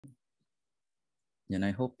Yun,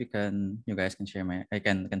 I hope you guys can share I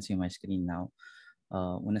can see my screen now.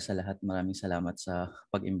 Una sa lahat, maraming salamat sa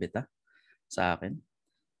pag-imbita sa akin.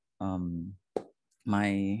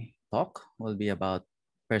 My talk will be about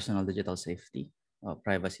personal digital safety,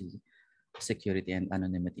 privacy, security, and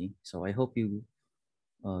anonymity. So I hope you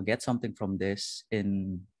get something from this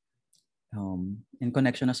in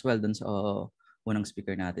connection as well dun sa unang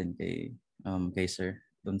speaker natin kay Sir,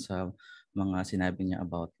 dun sa mga sinabi niya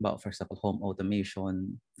about for example home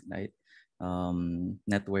automation, right?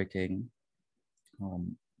 Networking.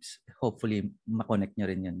 Hopefully ma-connect niyo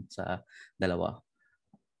rin 'yan sa dalawa.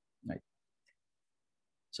 Right.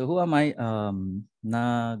 So who am I?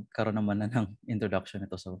 Nagkaroon naman na ng introduction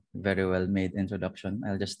ito, so very well made introduction.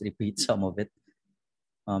 I'll just repeat some of it.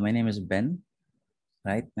 My name is Ben,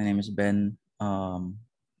 right? My name is Ben.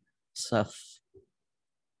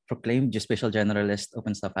 Self-proclaimed special generalist,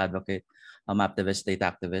 open staff advocate, activist,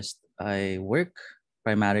 data activist. I work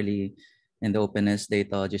primarily in the openness,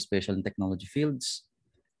 data, geospatial, and technology fields.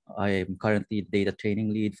 I am currently data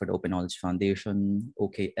training lead for the Open Knowledge Foundation.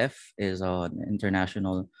 OKF is an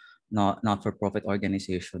international not-for-profit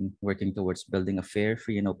organization working towards building a fair,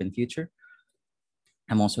 free, and open future.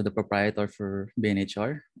 I'm also the proprietor for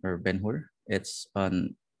BNHR or BenHur. It's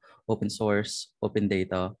an open source, open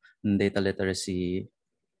data, and data literacy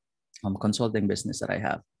consulting business that I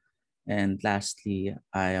have. And lastly,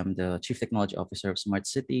 I am the Chief Technology Officer of Smart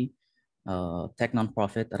City, a tech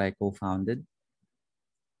nonprofit that I co-founded.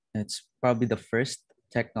 It's probably the first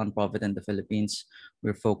tech nonprofit in the Philippines.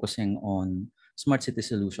 We're focusing on smart city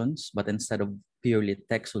solutions, but instead of purely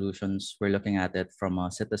tech solutions, we're looking at it from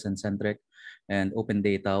a citizen-centric and open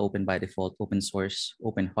data, open by default, open source,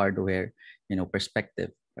 open hardware,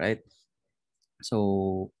 perspective, right?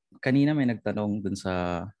 So kanina may nagtanong dun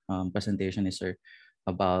sa presentation ni Sir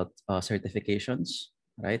about certifications,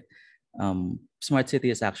 right? Smart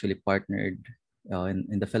City is actually partnered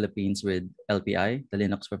in the Philippines with LPI, the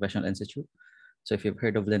Linux Professional Institute. So if you've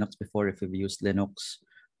heard of Linux before, if you've used Linux,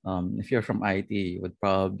 if you're from IT, you would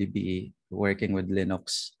probably be working with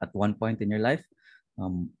Linux at one point in your life.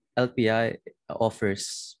 LPI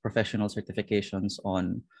offers professional certifications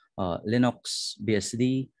on Linux,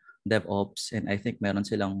 BSD, DevOps, and I think meron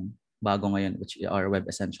silang bago ngayon, which are Web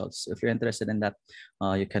Essentials. If you're interested in that,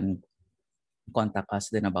 you can contact us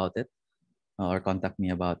then about it, or contact me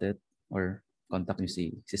about it, or contact you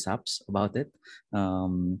si Saps about it.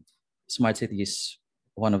 Smart City is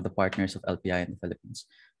one of the partners of LPI in the Philippines,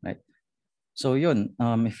 right? So yun,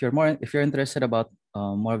 if you're interested about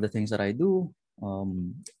more of the things that I do,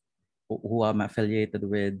 who I'm affiliated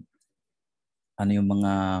with, ano yung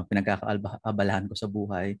mga pinagkakaabalahan ko sa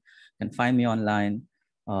buhay, you can find me online,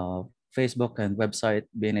 Facebook and website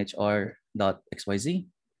bnhr.xyz,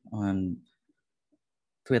 on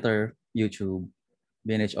Twitter, YouTube,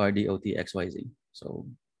 bnhrdotxyz. So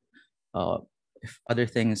if other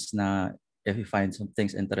things if you find some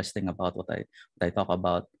things interesting about what I talk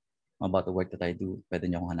about the work that I do, pwede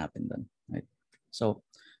nyo akong hanapin doon. Right? So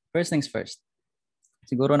first things first,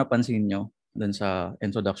 siguro napansin nyo dun sa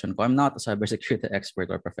introduction ko, I'm not a cybersecurity expert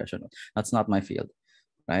or professional. That's not my field,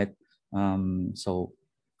 right? So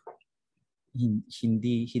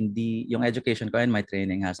hindi yung education ko and my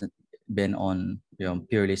training hasn't been on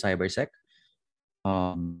purely cybersec.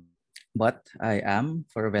 But I am,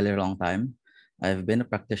 for a very long time, I've been a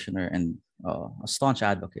practitioner and a staunch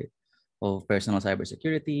advocate of personal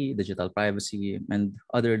cybersecurity, digital privacy, and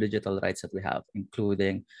other digital rights that we have,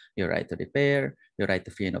 including your right to repair, your right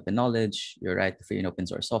to free and open knowledge, your right to free and open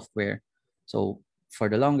source software. So for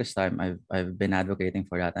the longest time, I've been advocating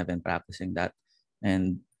for that. I've been practicing that.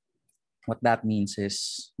 And what that means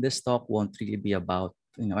is this talk won't really be about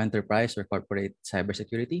enterprise or corporate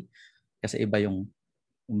cybersecurity, kasi iba yung,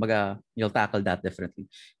 kumbaga, you'll tackle that differently.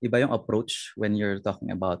 Iba yung approach when you're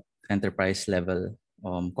talking about enterprise level,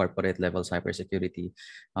 corporate level cybersecurity.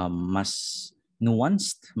 Mas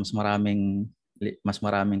nuanced, mas maraming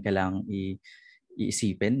kailangang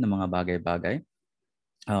iisipin ng mga bagay-bagay.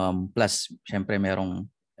 Plus, syempre merong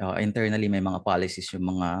internally may mga policies yung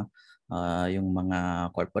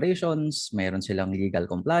mga corporations, mayroon silang legal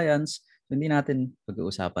compliance. So, hindi natin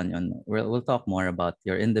pag-uusapan yun. We'll talk more about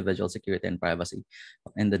your individual security and privacy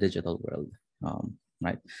in the digital world.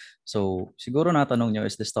 Right. So siguro natanong nyo,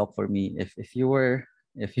 is this talk for me? If you were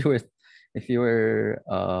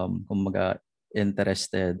kumbaga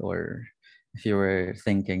interested, or if you were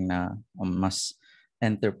thinking na mas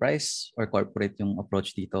enterprise or corporate yung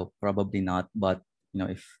approach dito, probably not. But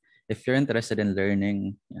if you're interested in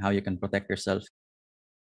learning how you can protect yourself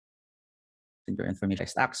in your information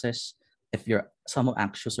access, if you're somehow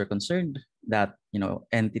anxious or concerned that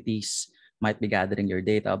entities might be gathering your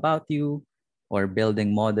data about you or building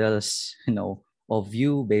models, of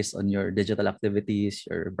you based on your digital activities,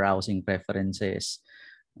 your browsing preferences,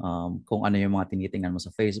 kung ano yung mga tinitingnan mo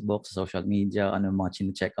sa Facebook, sa social media, ano yung mga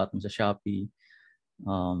chine-check out mo sa Shopee,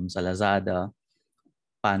 sa Lazada,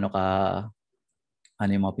 paano ka, ano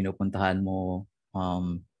yung mga pinupuntahan mo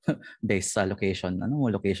based sa location,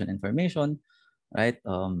 location information, right?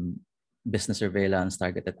 Business surveillance,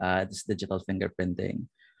 targeted ads, digital fingerprinting.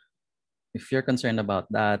 If you're concerned about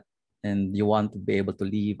that and you want to be able to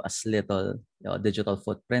leave as little digital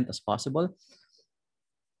footprint as possible,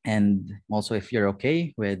 and also if you're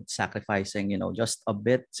okay with sacrificing, just a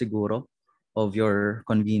bit siguro of your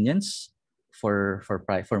convenience for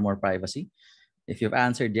more privacy, if you've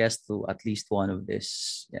answered yes to at least one of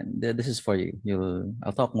this, then this is for you.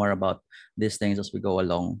 I'll talk more about these things as we go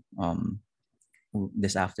along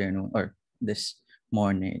this afternoon or this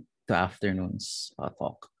morning to afternoon's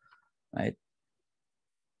talk, right?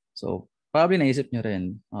 So probably naisip nyo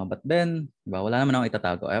rin, but then, diba, wala naman akong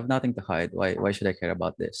itatago. I have nothing to hide. Why should I care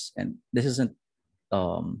about this? And this isn't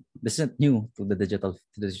new to the digital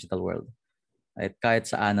world. Right? Kahit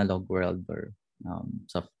sa analog world or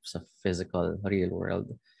sa physical real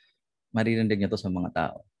world, maririnig nyo to sa mga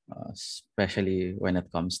tao, especially when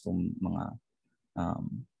it comes to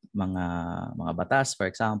um, mga mga batas, for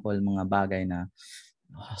example, mga bagay na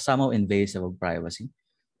somehow invasive of privacy.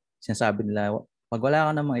 Sinasabi nila, pag wala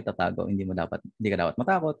ka namang itatago, hindi ka dapat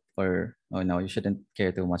matakot, or no, you shouldn't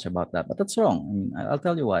care too much about that. But that's wrong. I mean, I'll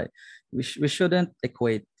tell you why. We shouldn't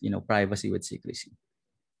equate, privacy with secrecy.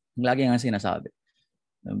 Lagi nga sinasabi,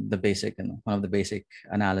 one of the basic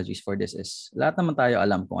analogies for this is, lahat naman tayo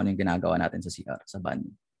alam kung ano yung ginagawa natin sa CR, sa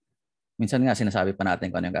banyo. Minsan nga sinasabi pa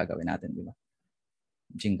natin kung ano yung gagawin natin, di ba?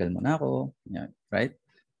 Jingle mo na ako, right?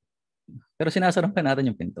 Pero sinasarang pa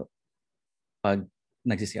natin yung pinto pag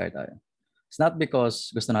nagsi-CR tayo. It's not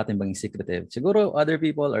because gusto natin maging secretive. Siguro other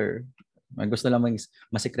people gusto lang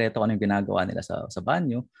masikreto kung ano yung ginagawa nila sa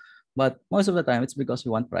banyo. But most of the time, it's because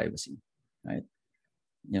we want privacy, right?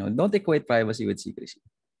 Don't equate privacy with secrecy.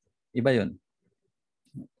 Iba yun.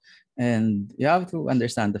 And you have to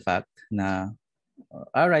understand the fact na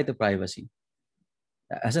our right to privacy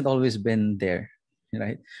hasn't always been there,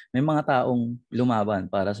 right? May mga taong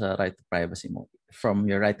lumaban para sa right to privacy mo. From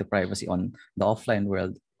your right to privacy on the offline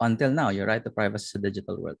world until now, your right to privacy sa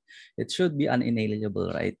digital world. It should be an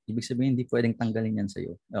inalienable right. Ibig sabihin, hindi pwedeng tanggalin yan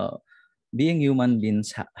sa'yo. Being human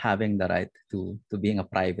means having the right to being a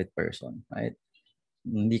private person, right?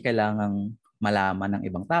 Hindi kailangang malaman ng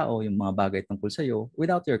ibang tao yung mga bagay tungkol sa'yo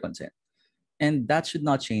without your consent. And that should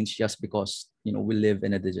not change just because, we live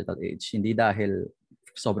in a digital age. Hindi dahil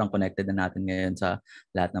sobrang connected na natin ngayon sa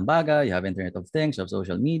lahat ng bagay. You have Internet of Things, you have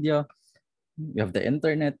social media, you have the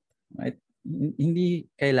internet, right? Hindi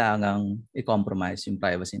kailangang i-compromise yung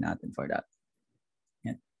privacy natin for that.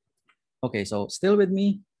 Yeah. Okay, so still with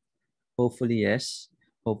me? Hopefully, yes.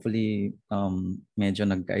 Hopefully, medyo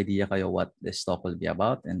nag-idea kayo what this talk will be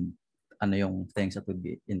about and ano yung things that would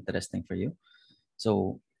be interesting for you.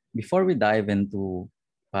 So, before we dive into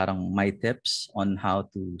parang my tips on how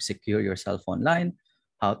to secure yourself online,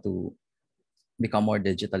 how to become more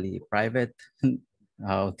digitally private,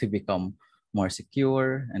 how to become more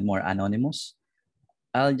secure and more anonymous,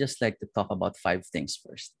 I'll just like to talk about 5 things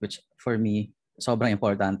first, which for me, sobrang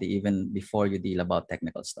importante even before you deal about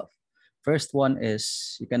technical stuff. First one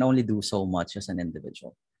is you can only do so much as an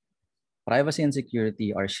individual. Privacy and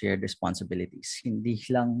security are shared responsibilities. Hindi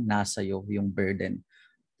lang nasa iyo yung burden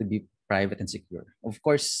to be private and secure. Of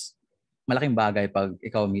course, malaking bagay pag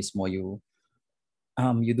ikaw mismo you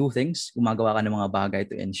do things, gumagawa ka ng mga bagay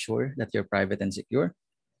to ensure that you're private and secure.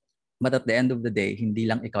 But at the end of the day, hindi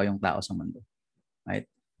lang ikaw yung tao sa mundo, right?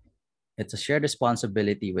 It's a shared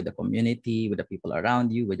responsibility with the community, with the people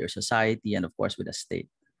around you, with your society, and of course with the state,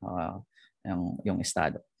 yung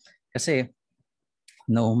estado. Kasi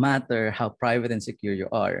no matter how private and secure you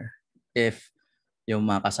are, if yung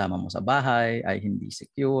mga kasama mo sa bahay ay hindi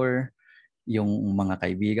secure, yung mga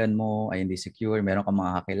kaibigan mo ay hindi secure, meron kang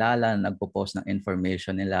mga kakilala na nagpo-post ng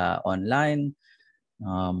information nila online,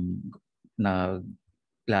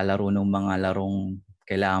 naglalaro ng mga larong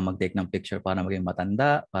kailangan mag-take ng picture para maging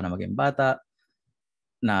matanda, para maging bata,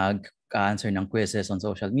 nag-answer ng quizzes on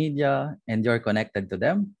social media, and you're connected to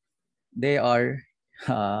them, they're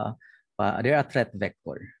a threat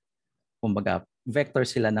vector. Kumbaga, vector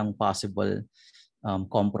sila ng possible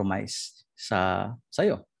compromise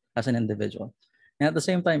sa'yo as an individual. And at the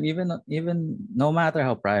same time, even no matter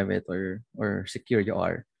how private or secure you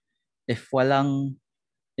are, if walang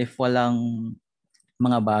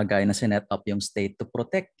mga bagay na sinet up yung state to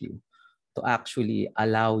protect you, to actually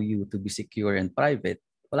allow you to be secure and private,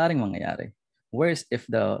 wala ring mangyayari. Whereas if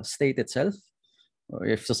the state itself or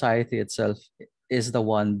if society itself is the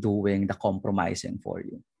one doing the compromising for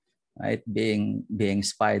you, right? Being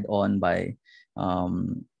spied on by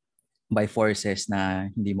forces na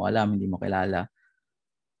hindi mo alam, hindi mo kilala,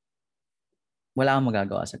 wala kang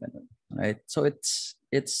magagawa sa ganun, right? So it's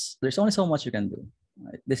there's only so much you can do.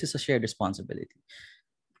 Right? This is a shared responsibility.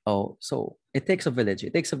 Oh, so it takes a village.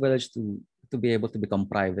 It takes a village to be able to become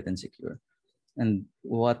private and secure. And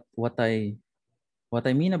what I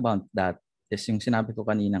mean about that is yung sinabi ko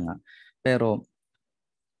kanina nga. Pero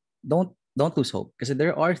don't lose hope kasi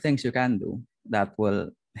there are things you can do that will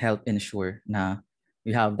help ensure na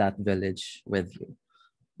you have that village with you.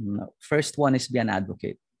 First one is be an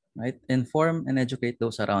advocate, right? Inform and educate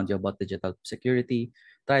those around you about digital security.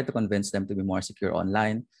 Try to convince them to be more secure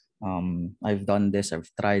online. I've done this. I've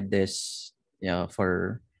tried this, yeah,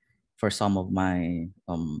 for some of my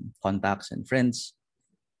contacts and friends.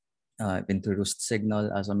 I've introduced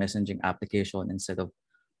Signal as a messaging application instead of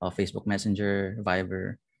Facebook Messenger,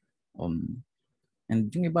 Viber. Um,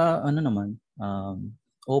 and yung iba, ano naman,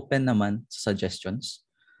 open naman sa suggestions.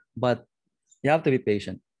 But you have to be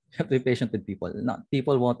patient. You have to be patient with people. Not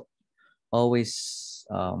people won't always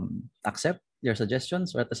accept your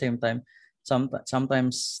suggestions, or at the same time,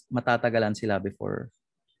 sometimes matatagalan sila before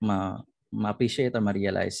ma-appreciate or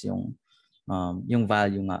ma-realize yung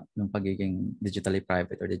value nga ng pagiging digitally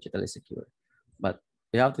private or digitally secure. But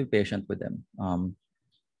you have to be patient with them.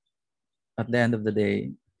 At the end of the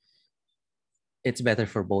day, it's better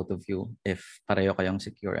for both of you if pareho kayong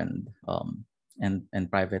secure and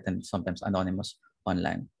private and sometimes anonymous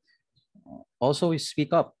online. Also, we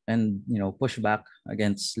speak up and push back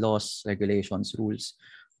against laws, regulations, rules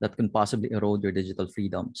that can possibly erode your digital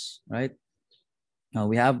freedoms. Right?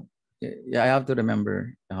 I have to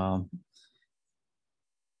remember our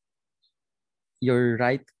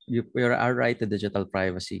right to digital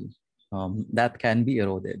privacy that can be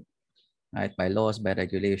eroded, right? By laws, by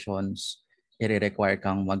regulations. I-require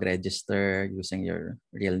kang mag-register using your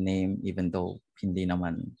real name even though hindi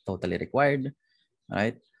naman totally required,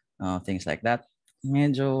 right? Things like that.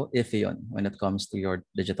 Medyo iffy yun when it comes to your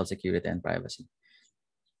digital security and privacy.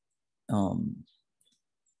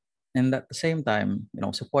 And at the same time,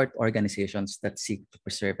 support organizations that seek to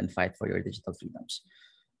preserve and fight for your digital freedoms.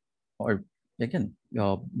 Or again,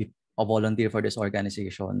 be a volunteer for these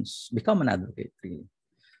organizations, become an advocate, really.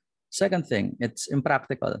 Second thing, it's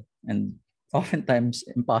impractical and oftentimes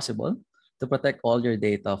impossible to protect all your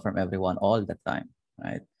data from everyone all the time,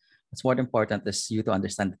 right? What's more important is you to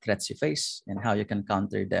understand the threats you face and how you can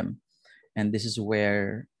counter them. And this is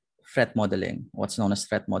where threat modeling, what's known as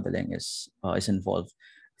threat modeling, is involved.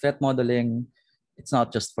 Threat modeling, it's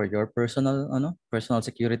not just for your personal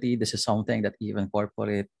security. This is something that even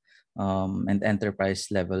corporate and enterprise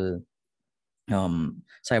level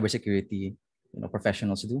cybersecurity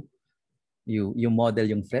professionals do. You model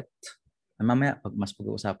yung threat. Mamaya mas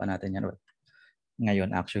pag-uusapan natin yan ngayon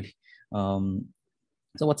actually.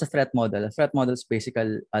 So what's a threat model? A threat model is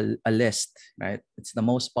basically a list, right? It's the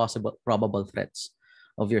most probable threats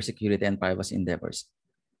of your security and privacy endeavors.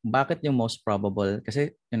 Bakit yung most probable? Kasi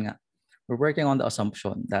yun nga, we're working on the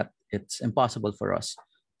assumption that it's impossible for us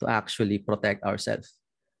to actually protect ourselves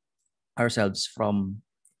from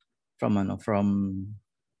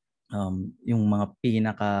yung mga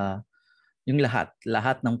yung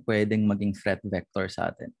lahat ng pwedeng maging threat vector sa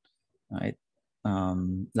atin, right?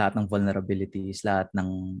 Lahat ng vulnerabilities, lahat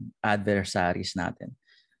ng adversaries natin.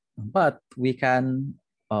 But we can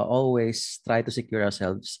always try to secure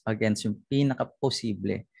ourselves against yung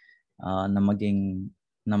pinaka-posible na maging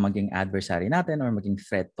adversary natin or maging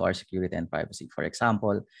threat to our security and privacy. For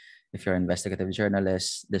example, if you're an investigative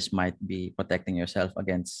journalist, this might be protecting yourself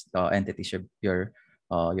against the entities you're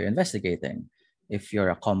investigating. If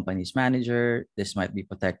you're a company's manager, this might be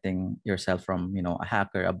protecting yourself from a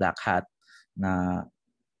hacker, a black hat na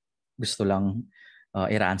gusto lang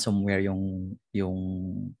i-ransomware yung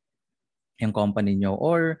company nyo,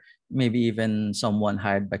 or maybe even someone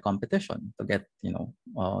hired by competition to get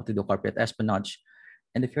to do corporate espionage.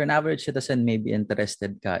 And if you're an average citizen, maybe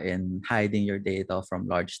interested ka in hiding your data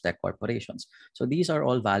from large tech corporations. So these are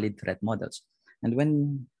all valid threat models. And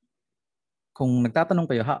kung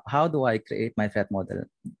nagtatanong kayo, how do I create my threat model?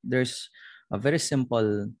 There's a very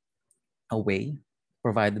simple way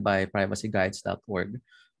provided by privacyguides.org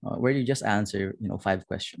where you just answer 5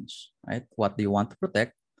 questions, right? What do you want to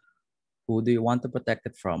protect? Who do you want to protect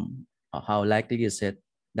it from? How likely is it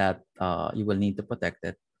that you will need to protect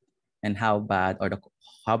it? And how bad are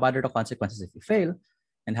the consequences if you fail?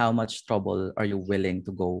 And how much trouble are you willing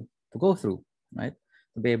to go go through, right?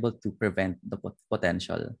 To be able to prevent the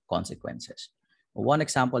potential consequences. One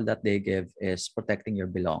example that they give is protecting your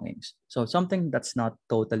belongings. So something that's not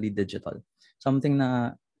totally digital, something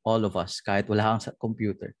na all of us, kahit wala kang sa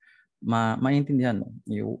computer, maintindihan mo.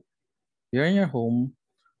 You're in your home,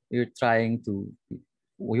 you're trying to,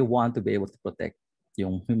 you want to be able to protect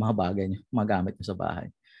yung mga bagay nyo, mga gamit nyo sa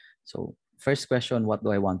bahay. So, first question, what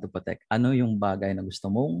do I want to protect? Ano yung bagay na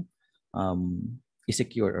gusto mong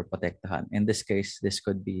i-secure or protektahan? In this case, this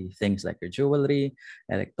could be things like your jewelry,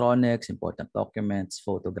 electronics, important documents,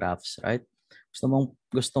 photographs, right?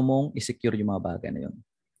 Gusto mong i-secure yung mga bagay na yun.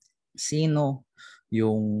 Sino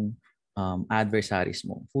yung adversaries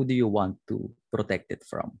mo? Who do you want to protect it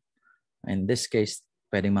from? In this case,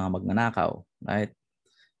 pwedeng mga magnanakaw, right?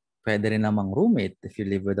 Pwede rin namang roommate. If you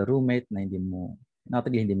live with a roommate na not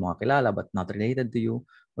really hindi mo kakilala, but not related to you,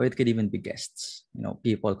 or it could even be guests.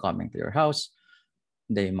 People coming to your house,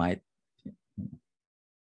 they might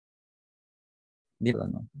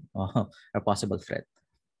a possible threat.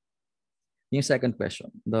 Yung second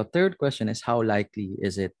question. The third question is, how likely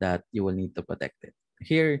is it that you will need to protect it?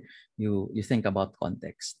 Here, you think about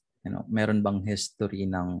context. Meron bang history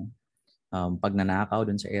ng pagnanakaw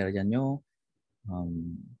dun sa area nyo?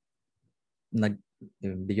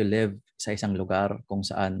 Do you live sa isang lugar kung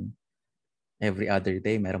saan every other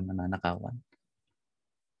day merong nananakawan?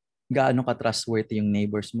 Gaano ka trustworthy yung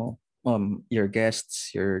neighbors mo? Your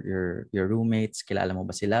guests, your roommates, kilala mo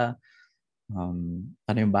ba sila?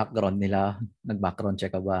 Ano yung background nila? Nag-background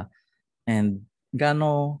check ka ba? And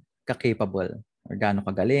gaano ka-capable or gaano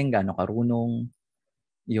kagaling, gaano karunong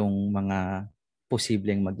yung mga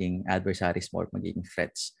posibleng maging adversaries mo or magiging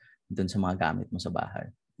threats dun sa mga gamit mo sa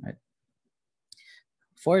bahay. Right?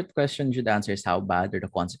 Fourth question you should answer is, how bad are the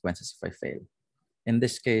consequences if I fail? In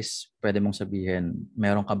this case, pwede mong sabihin,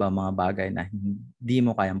 meron ka ba mga bagay na hindi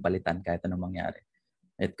mo kayang palitan kahit anong mangyari?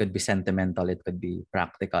 It could be sentimental, it could be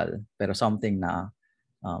practical, pero something na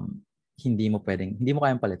hindi mo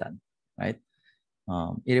kayang palitan, right?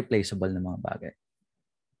 Irreplaceable na mga bagay.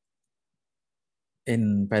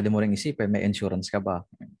 And pwede mo ring isipin, may insurance ka ba?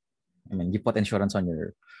 I mean, you put insurance on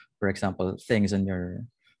for example, things in your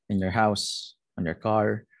house, on your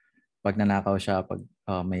car. Pag nanakaw siya, pag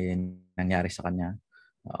may nangyari sa kanya,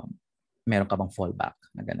 meron ka bang fallback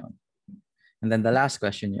na gano'n? And then the last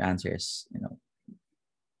question you answer is,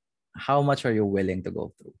 how much are you willing to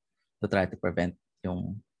go through to try to prevent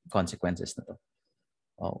yung consequences na to?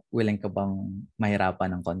 Willing ka bang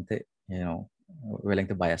mahirapan ng konti? Willing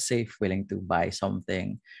to buy a safe, willing to buy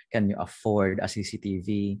something? Can you afford a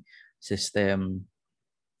CCTV system?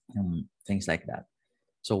 Things like that.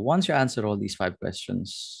 So once you answer all these 5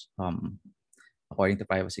 questions, according to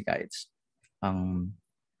privacy guides,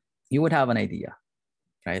 you would have an idea,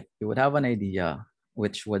 right? You would have an idea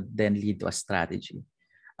which would then lead to a strategy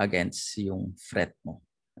against yung threat mo,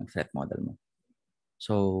 yung threat model mo.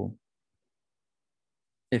 So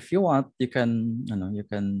if you want, you can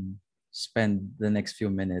spend the next few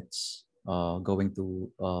minutes going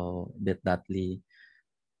to bit.ly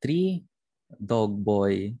 3 dog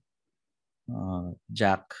boy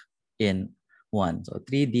Jack in 1. So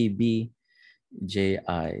 3DBJI1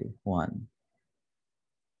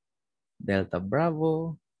 Delta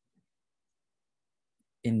Bravo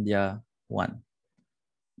India 1.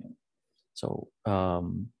 So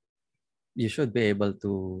you should be able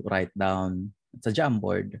to write down, it's a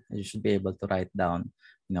Jamboard, you should be able to write down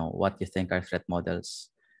what you think are threat models.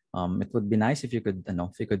 It would be nice if you could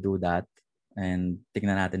do that, and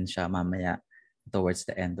tignan natin siya mamaya towards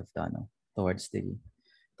the end of the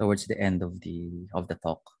end of the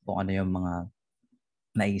talk, kung ano yung mga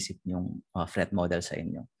naisip yung threat model sa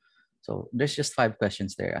inyo. So there's just 5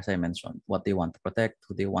 questions there, as I mentioned. What do you want to protect?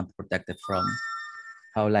 Who do you want to protect it from?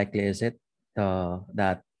 How likely is it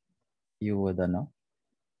that you would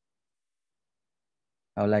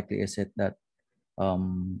how likely is it that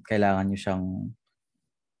kailangan nyo siyang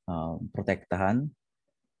protektahan?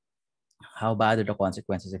 How bad are the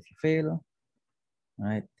consequences if you fail?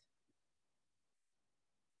 Right?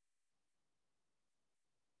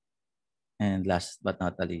 And last but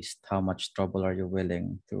not the least, how much trouble are you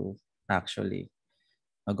willing to actually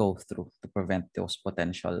go through to prevent those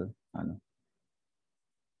potential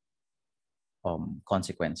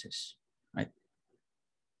consequences, right?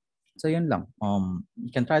 So yun lang.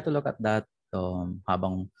 You can try to look at that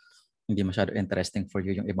habang hindi masyado interesting for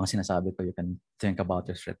you yung ibang sinasabi ko. You can think about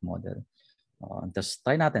your threat model. Just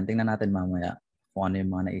tingnan natin mamaya kung ano yung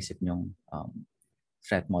mga naisip nyong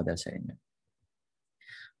threat model sa inyo.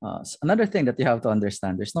 Another thing that you have to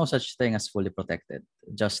understand, there's no such thing as fully protected.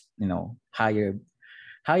 Just higher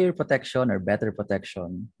higher protection or better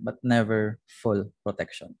protection, but never full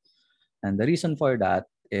protection. And the reason for that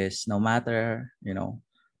is no matter,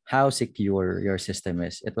 how secure your system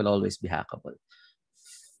is, it will always be hackable.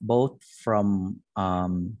 Both from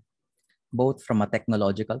um, both from a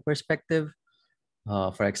technological perspective,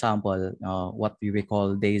 for example, what we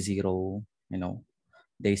call you know,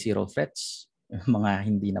 day zero threats, mga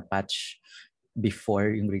hindi na patch before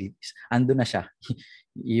yung release. Ando na siya,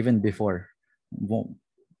 even before.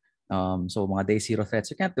 So mga day zero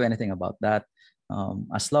threats, you can't do anything about that.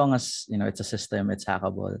 As long as, it's a system, it's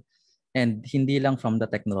hackable. And hindi lang from the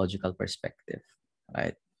technological perspective,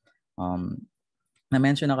 right?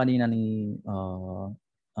 Na-mention na kanina ni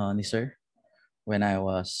Sir when I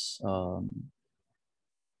was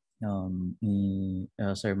ni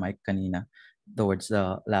Sir Mike kanina towards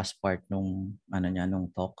the last part nung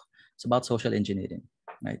talk. It's about social engineering,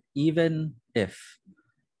 right? Even if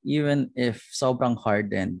sobrang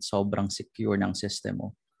hard and sobrang secure ng system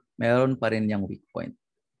mo, meron pa rin yung weak point.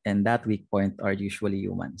 And that weak point are usually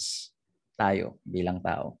humans. Tayo bilang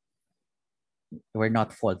tao. We're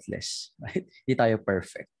not faultless, right? Hindi tayo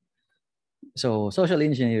perfect. So social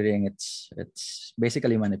engineering, it's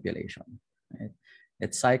basically manipulation. Right?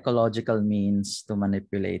 It's psychological means to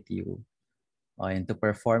manipulate you into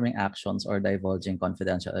performing actions or divulging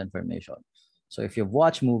confidential information. So if you've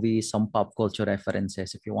watched movies, some pop culture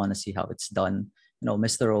references, if you want to see how it's done,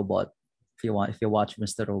 Mr. Robot. If you watch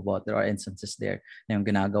Mr. Robot, there are instances there na yung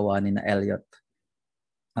ginagawa ni na Elliot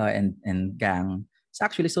and gang. It's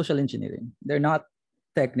actually social engineering. They're not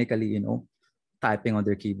technically, typing on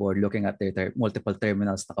their keyboard, looking at their multiple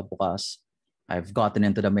terminals nakabukas. I've gotten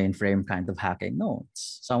into the mainframe kind of hacking. No,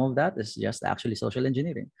 some of that is just actually social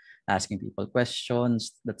engineering, asking people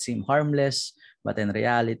questions that seem harmless, but in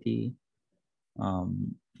reality,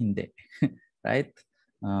 hindi. Right?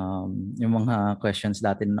 Yung mga questions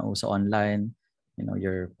dati na uso online,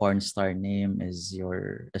 your porn star name is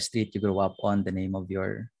the street you grew up on, the name of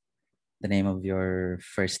your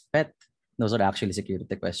first pet. Those are actually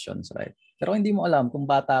security questions, right? Pero hindi mo alam kung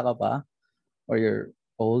bata ka pa or you're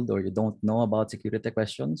old or you don't know about security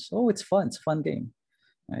questions. Oh, it's fun. It's a fun game.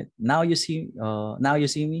 Right? Now you see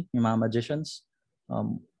me, yung mga magicians,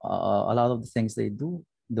 a lot of the things they do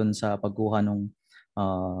dun sa pagkuha ng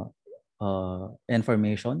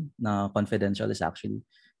information na confidential is actually,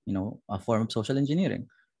 a form of social engineering.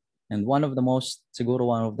 And one of the most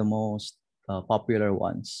popular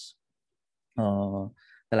ones,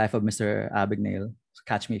 The Life of Mr. Abagnale,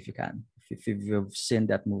 Catch Me If You Can. If you've seen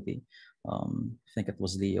that movie, I think it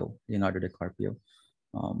was Leonardo DiCaprio.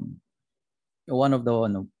 One of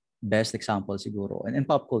the best examples siguro, and in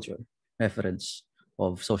pop culture reference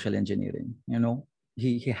of social engineering.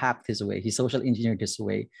 He hacked his way. He social engineered his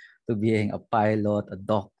way to being a pilot, a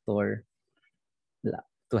doctor,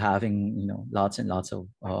 to having lots and lots of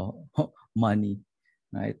money,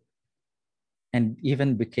 right? And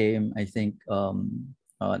even became, I think, an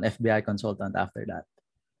FBI consultant after that,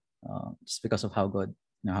 just because of how good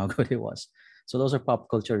he was. So those are pop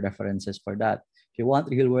culture references for that. If you want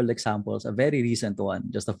real world examples, a very recent one,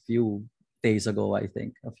 just a few days ago, I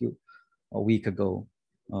think, a week ago,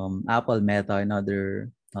 Apple, Meta, and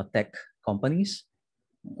other tech companies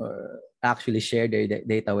actually shared their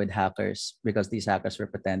data with hackers because these hackers were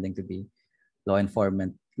pretending to be law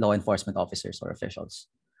enforcement officers or officials.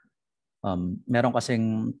 Meron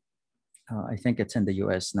kasing, I think it's in the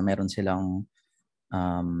US, na meron silang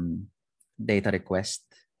data request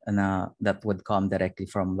that would come directly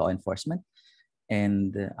from law enforcement.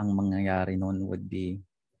 And ang mangyayari nun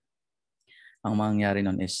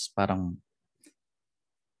is parang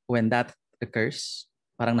when that occurs,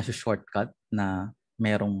 parang nasa-shortcut na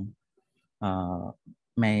merong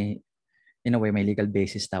may legal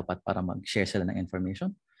basis dapat para mag-share sila ng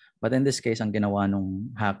information. But in this case, ang ginawa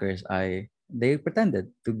ng hackers ay they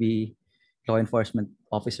pretended to be law enforcement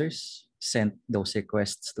officers, sent those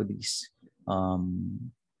requests to these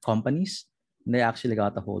companies, and they actually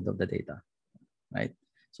got a hold of the data, right?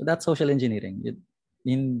 So that's social engineering.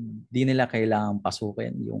 Hindi nila kailangang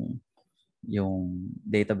pasukin yung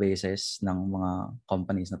databases ng mga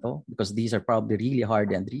companies na to because these are probably really hard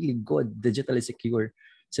and really good digitally secure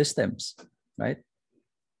systems, right?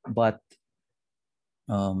 But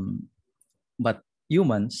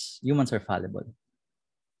humans are fallible.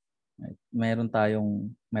 Right? Meron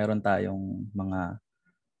tayong mga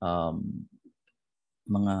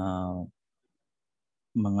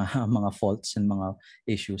mga faults and mga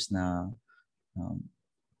issues na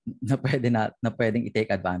pwedeng i-take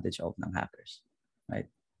advantage of ng hackers, right?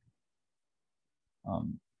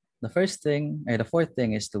 The fourth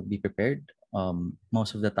thing is to be prepared.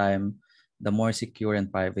 Most of the time, the more secure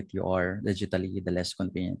and private you are digitally, the less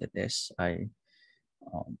convenient it is. A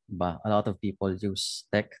lot of people use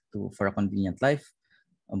tech for a convenient life,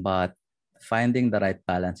 but finding the right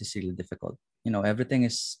balance is really difficult. Everything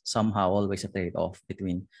is somehow always a trade-off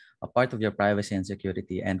between a part of your privacy and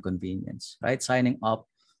security and convenience, right? Signing up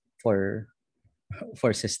for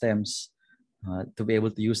for systems to be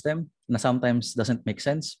able to use them na sometimes doesn't make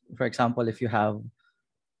sense. For example, if you have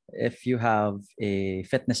a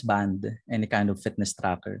fitness band, any kind of fitness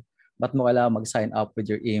tracker, but mo kailangan mag-sign up with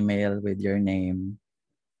your email, with your name,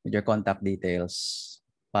 with your contact details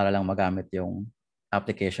para lang magamit yung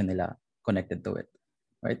application nila connected to it.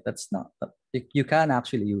 Right? That's not, you can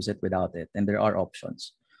actually use it without it, and there are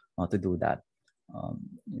options to do that.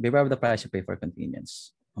 Beware of the price you pay for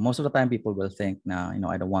convenience. Most of the time, people will think, I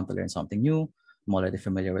don't want to learn something new. I'm already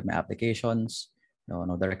familiar with my applications.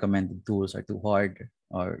 The recommended tools are too hard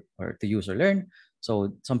or to use or learn.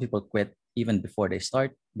 So some people quit even before they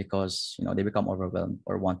start because they become overwhelmed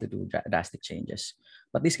or want to do drastic changes.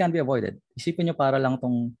 But this can be avoided. Isipin nyo para lang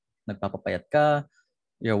tong nagpapapayat ka,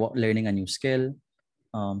 you're learning a new skill.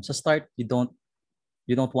 Sa start, you don't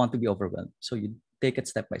want to be overwhelmed. So you take it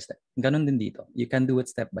step by step. Ganun din dito. You can do it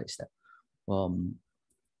step by step.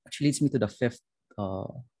 Which leads me to the fifth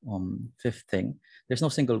thing. There's no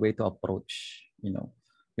single way to approach,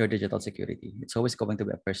 your digital security. It's always going to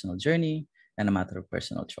be a personal journey and a matter of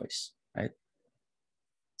personal choice, right?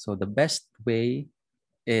 So the best way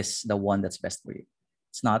is the one that's best for you.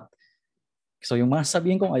 It's not, so yung mga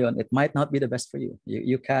sabihin ko ngayon, it might not be the best for you.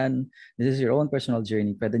 You can, this is your own personal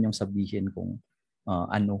journey. Pwede niyong sabihin kung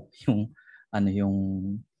ano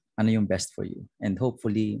yung best for you. And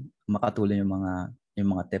hopefully makatulong yung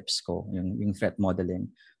mga tips ko, yung threat modeling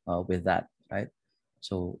with that, right?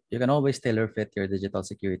 So you can always tailor fit your digital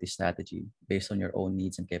security strategy based on your own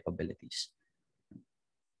needs and capabilities.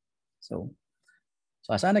 So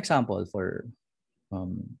as an example for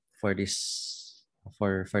this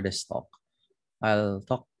talk, I'll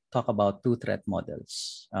talk about two threat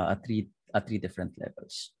models at three different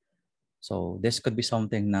levels. So this could be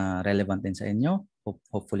something na relevant din sa inyo.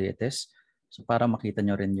 Hopefully it is. So para makita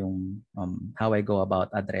nyo rin yung how I go about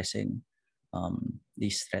addressing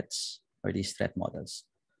these threats or these threat models.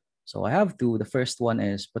 So I have two. The first one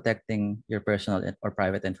is protecting your personal or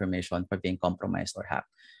private information from being compromised or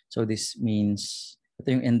hacked. So this means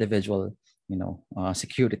ito yung individual,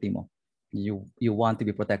 security mo. You want to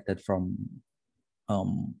be protected from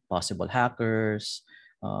possible hackers,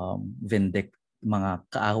 mga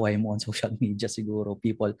kaaway mo on social media siguro,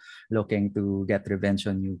 people looking to get revenge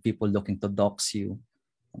on you, people looking to dox you,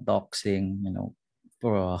 doxing,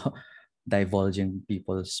 for divulging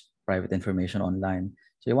people's private information online.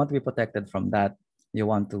 So you want to be protected from that. You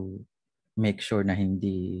want to make sure na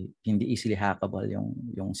hindi easily hackable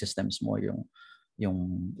yung systems mo,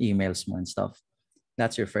 yung emails mo and stuff.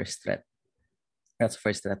 That's your first threat. That's the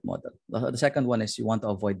first threat model. The second one is you want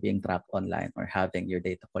to avoid being tracked online or having your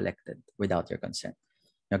data collected without your consent.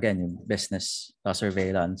 Again, yung business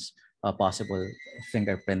surveillance, possible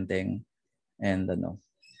fingerprinting, and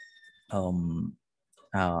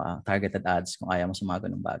targeted ads kung ayaw mo sa mga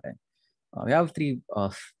ganung bagay. We have three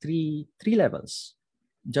levels,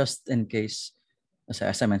 just in case.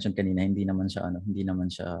 As I mentioned kanina, hindi naman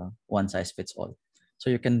siya one size fits all.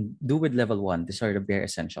 So you can do with level 1. These are the bare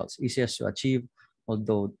essentials, easiest to achieve,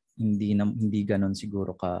 although hindi ganon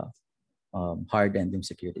siguro ka hardened yung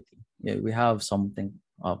security. Yeah, we have something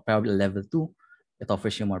probably level 2. It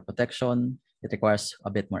offers you more protection. It requires a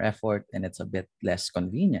bit more effort, and it's a bit less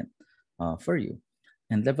convenient for you.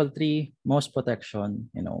 And level 3, most protection,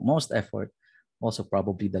 most effort, also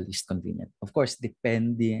probably the least convenient. Of course,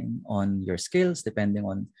 depending on your skills, depending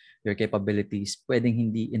on your capabilities, pwedeng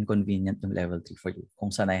hindi inconvenient yung level 3 for you. Kung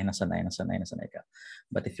sanay ka.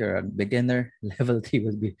 But if you're a beginner, level 3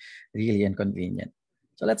 will be really inconvenient.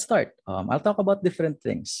 So let's start. I'll talk about different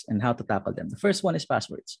things and how to tackle them. The first one is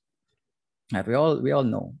passwords. We all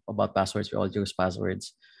know about passwords. We all use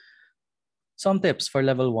passwords. Some tips for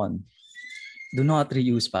level 1. Do not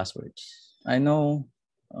reuse passwords. I know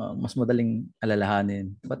mas madaling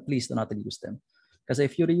alalahanin, but please do not reuse them. Because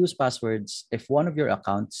if you reuse passwords, if one of your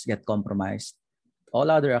accounts get compromised, all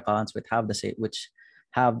other accounts which have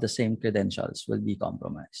the same credentials will be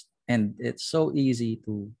compromised. And it's so easy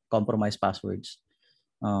to compromise passwords,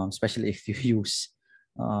 especially if you use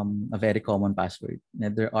a very common password.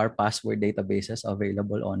 And there are password databases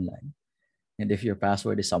available online. And if your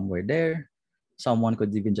password is somewhere there, someone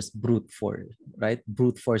could even just brute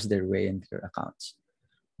force their way into your accounts.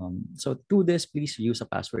 So to this, please use a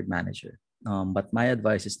password manager. But my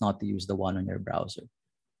advice is not to use the one on your browser.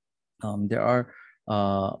 There are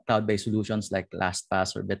cloud-based solutions like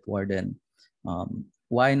LastPass or Bitwarden.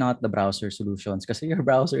 Why not the browser solutions? Because your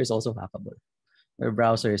browser is also hackable. Your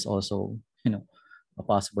browser is also, a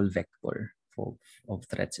possible vector of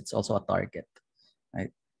threats. It's also a target,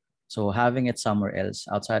 right? So having it somewhere else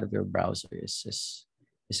outside of your browser is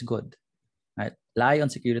good, right? Lie on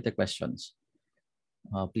security questions,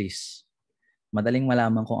 please. Madaling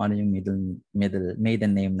malaman kung ano yung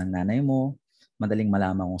maiden name ng nanay mo. Madaling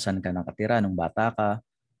malaman kung saan ka nakatira nung bata ka.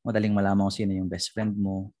 Madaling malaman kung sino yung best friend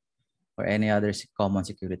mo or any other common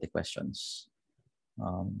security questions.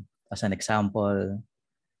 As an example,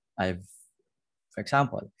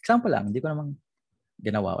 example lang, hindi ko naman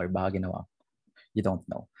ginawa or baka ginawa. You don't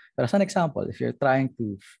know. But as an example, if you're trying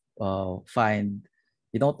to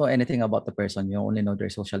you don't know anything about the person, you only know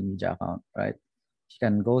their social media account, right? You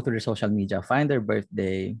can go to their social media, find their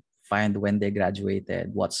birthday, find when they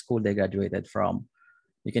graduated, what school they graduated from.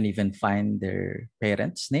 You can even find their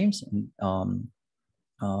parents' names.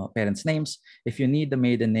 If you need the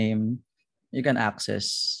maiden name, you can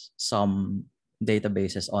access some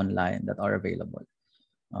databases online that are available.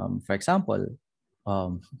 For example,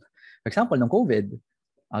 nung COVID,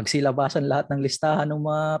 agsilabasan lahat ng listahan ng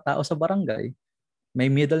mga tao sa barangay. May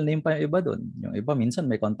middle name pa yung iba doon. Yung iba minsan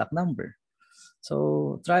may contact number.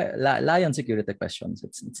 So lie on security questions.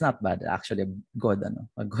 It's not bad. Actually,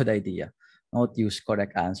 a good idea. Don't use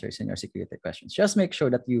correct answers in your security questions. Just make sure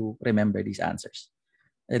that you remember these answers.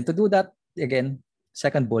 And to do that, again,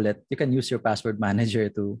 second bullet, you can use your password manager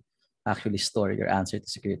to actually store your answer to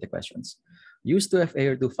security questions. Use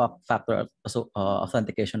 2FA or two-factor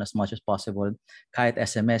authentication as much as possible. Kahit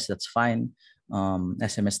SMS, that's fine.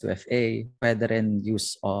 SMS 2FA. Pwede rin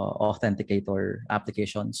use authenticator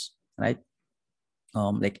applications, right?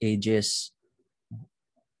 Like Aegis,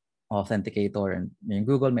 Authenticator, and in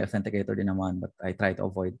Google may Authenticator din naman, but I try to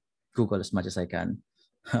avoid Google as much as I can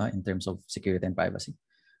in terms of security and privacy.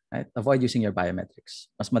 Right? Avoid using your biometrics.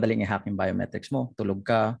 Mas madaling i-hack yung biometrics mo. Tulog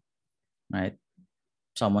ka, right?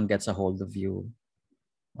 Someone gets a hold of you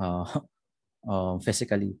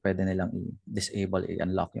physically, pwede nilang i-disable,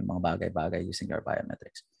 i-unlock yung mga bagay-bagay using your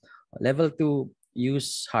biometrics. Level 2,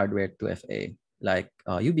 use hardware 2FA like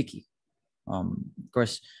YubiKey. Of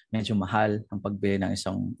course, medyo mahal ang pagbili ng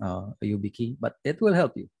isang YubiKey, but it will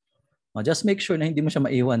help you. Just make sure na hindi mo siya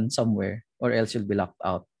maiwan somewhere or else you'll be locked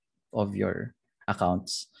out of your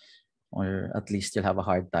accounts, or at least you'll have a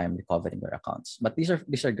hard time recovering your accounts. But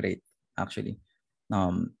these are great, actually.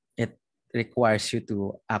 It requires you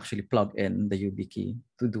to actually plug in the YubiKey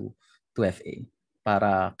to do 2FA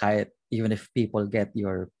para kahit even if people get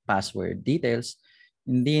your password details,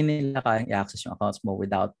 hindi nila kayang i-access yung accounts mo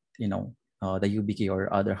without, the YubiKey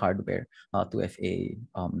or other hardware 2FA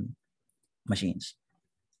machines.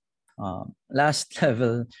 Last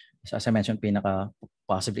level, as I mentioned, pinaka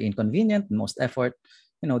possibly inconvenient, most effort,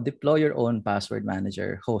 deploy your own password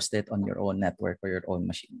manager, host it on your own network or your own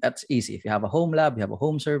machine. That's easy. If you have a home lab, you have a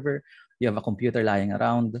home server, you have a computer lying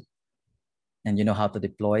around, and you know how to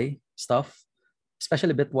deploy stuff,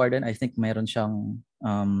 especially Bitwarden, I think meron siyang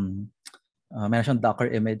Docker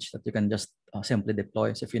image that you can just simply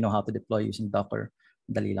deploy. So if you know how to deploy using Docker,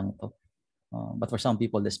 dali lang to. But for some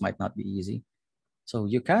people, this might not be easy. So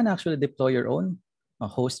you can actually deploy your own,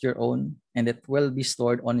 host your own, and it will be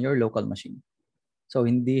stored on your local machine. So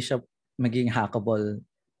hindi siya maging hackable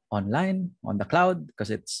online, on the cloud,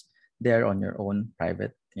 because it's there on your own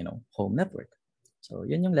private, home network. So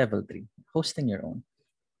yun yung level 3, hosting your own.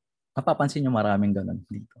 Mapapansin nyo maraming ganun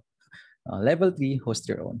dito. Level 3, host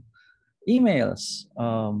your own. Emails.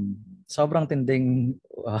 Sobrang tinding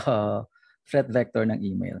threat vector ng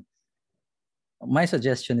email. My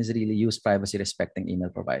suggestion is really use privacy-respecting email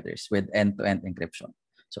providers with end-to-end encryption.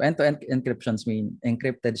 So end-to-end encryptions mean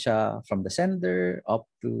encrypted siya from the sender up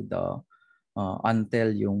to the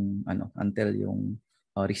until yung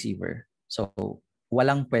receiver. So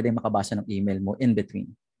walang pwedeng makabasa ng email mo in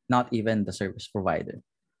between, not even the service provider,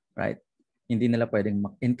 right? Hindi nila pwedeng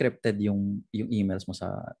encrypted yung emails mo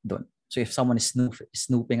sa doon. So if someone is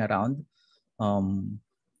snooping around,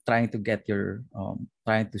 trying to view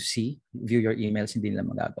your emails, hindi nila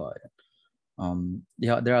magagawa.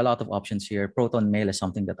 There are a lot of options here. Proton Mail is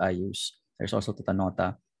something that I use. There's also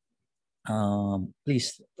Tutanota.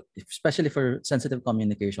 Please, especially for sensitive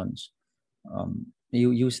communications,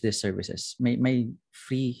 you use these services. May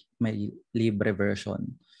free, may libre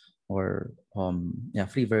version, or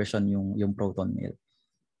free version yung Proton Mail.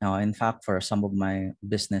 Now, in fact, for some of my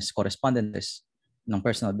business correspondents ng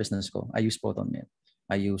personal business ko, I use Proton Mail.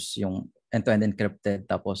 I use yung end-to-end encrypted,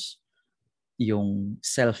 tapos yung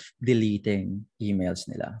self-deleting emails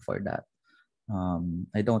nila for that.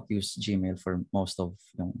 I don't use Gmail for most of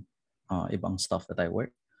yung ibang stuff that I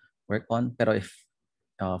work on. Pero if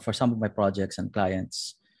for some of my projects and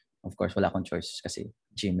clients, of course, wala akong choice kasi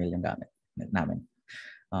Gmail yung gamit namin.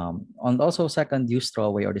 And also second, use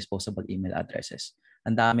throwaway or disposable email addresses.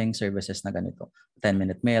 Ang daming services na ganito.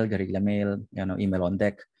 10-minute mail, guerrilla mail, email on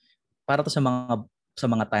deck. Para to sa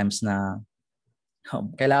mga times na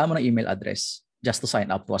kailangan mo ng email address just to sign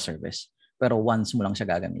up to a service. Pero once mo lang siya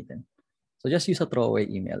gagamitin. So just use a throwaway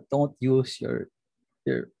email. Don't use your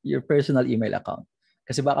personal email account.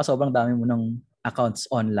 Kasi baka sobrang dami mo ng accounts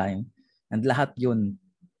online and lahat yun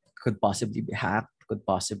could possibly be hacked, could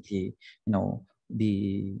possibly,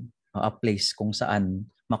 be a place kung saan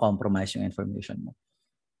ma-compromise yung information mo.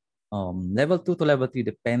 Level 2 to level 3,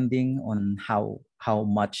 depending on how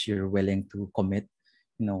much you're willing to commit,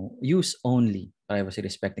 use only privacy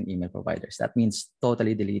respecting email providers. That means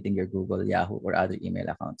totally deleting your Google, Yahoo, or other email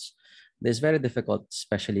accounts. This is very difficult,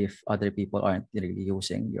 especially if other people aren't really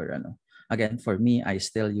using your Again, for me, I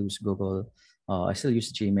still use Google. I still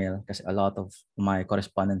use Gmail kasi a lot of my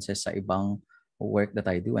correspondences sa ibang work that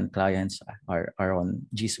I do and clients are on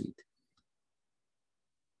G Suite.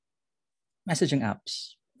 Messaging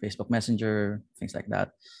apps, Facebook Messenger, things like that.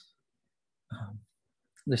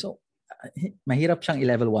 So, mahirap siyang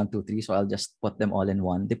i-level 1, 2, 3, so I'll just put them all in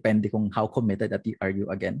one, depende kung how committed are you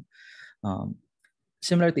again.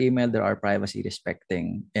 Similar to email, there are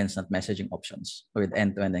privacy-respecting instant messaging options with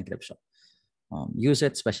end-to-end encryption. Use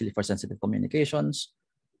it, especially for sensitive communications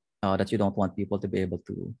that you don't want people to be able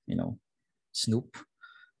to, snoop,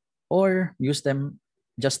 or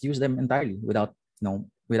just use them entirely without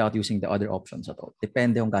using the other options at all.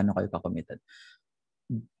 Depende kung gaano kayo ka-committed.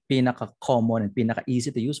 Pinaka-common and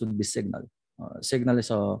pinaka-easy to use would be Signal. Signal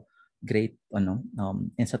is a great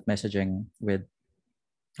instant messaging with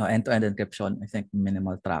end-to-end encryption, I think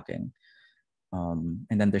minimal tracking. And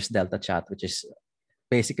then there's Delta Chat, which is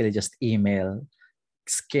basically just email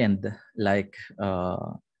skinned like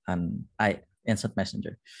an instant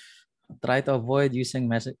messenger. Try to avoid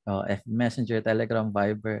using Messenger, Telegram,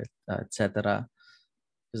 Viber, etc.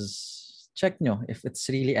 Just check nyo if it's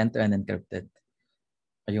really end-to-end encrypted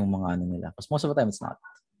yung mga nila. Because most of the time it's not.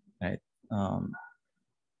 Right?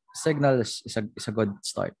 Signal is a good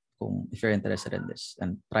start if you're interested in this,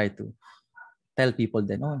 and try to tell people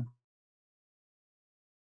then,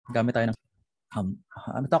 gamit tayo ng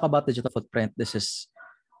talk about digital footprint. This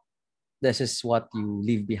is what you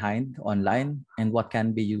leave behind online and what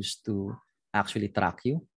can be used to actually track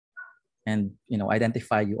you and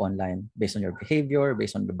identify you online based on your behavior,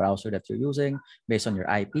 based on the browser that you're using, based on your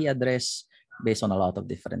IP address, based on a lot of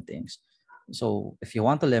different things. So if you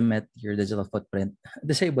want to limit your digital footprint,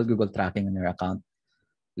 disable Google tracking on your account,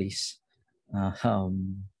 please.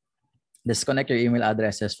 Disconnect your email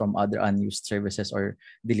addresses from other unused services or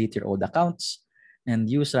delete your old accounts, and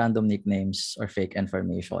use random nicknames or fake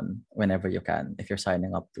information whenever you can if you're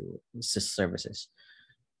signing up to services.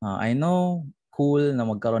 I know, cool na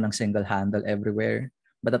magkaroon ng single handle everywhere,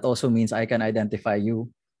 but that also means I can identify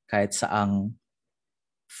you kahit saang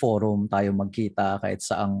forum tayo magkita, kahit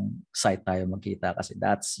saang site tayo magkita, kasi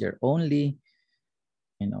that's your only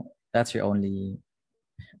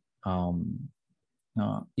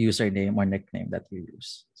username or nickname that you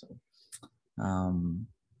use. So,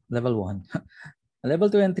 level 1. Level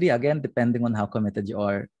 2 and 3, again, depending on how committed you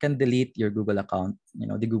are, can delete your Google account,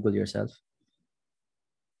 de-Google yourself.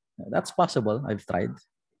 That's possible. I've tried.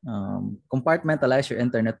 Compartmentalize your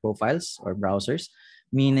internet profiles or browsers,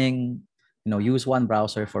 meaning, use one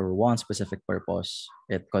browser for one specific purpose.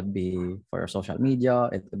 It could be for social media.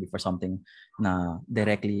 It could be for something na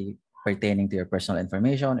directly pertaining to your personal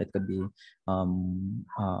information. It could be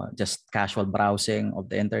just casual browsing of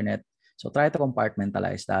the internet. So try to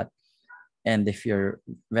compartmentalize that. And if you're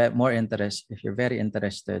very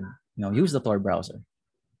interested, use the Tor browser.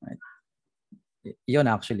 Right? Yun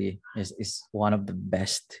actually is one of the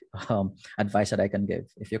best advice that I can give.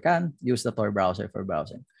 If you can, use the Tor browser for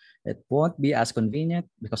browsing. It won't be as convenient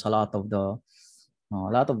because a lot of the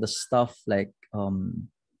stuff like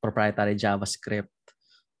proprietary JavaScript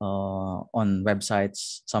on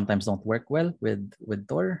websites sometimes don't work well with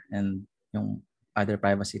Tor and yung other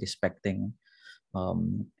privacy respecting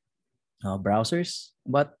browsers.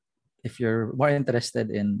 But if you're more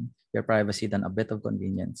interested in your privacy than a bit of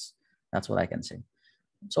convenience, that's what I can say.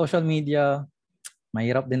 Social media,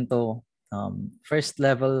 mahirap din to. First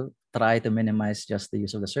level, try to minimize just the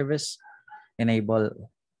use of the service, enable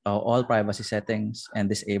all privacy settings, and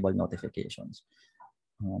disable notifications.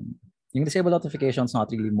 Yung disable notifications,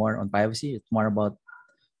 not really more on privacy. It's more about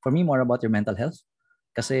your mental health.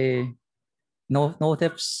 Kasi no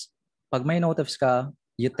tips pag may notifs ka,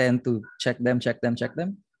 you tend to check them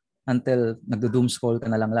until nagdo-doom scroll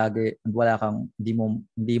ka na lang lagi and wala kang,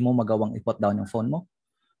 hindi mo magawang i-put down yung phone mo.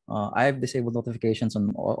 I've disabled notifications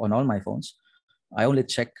on all my phones. I only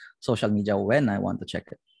check social media when I want to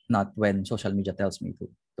check it, not when social media tells me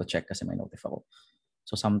to check kasi may notif ako.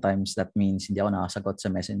 So sometimes that means hindi ako nakasagot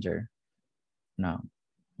sa messenger na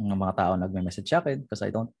ng mga tao nagme-message sa akin because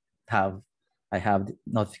I have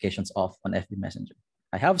notifications off on FB Messenger.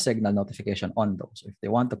 I have Signal notification on though. So if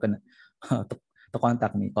they want to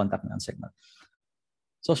contact me on Signal.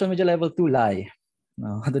 Social media level 2, lie.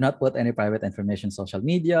 Do not put any private information on social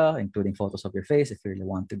media, including photos of your face if you really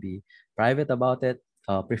want to be private about it.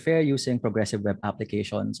 Prefer using progressive web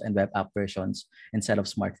applications and web app versions instead of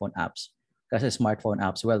smartphone apps. Kasi smartphone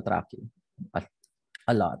apps will track you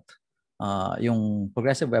a lot. Yung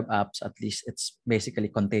progressive web apps, at least it's basically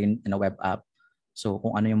contained in a web app. So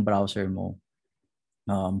kung ano yung browser mo,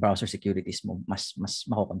 browser securities mo, mas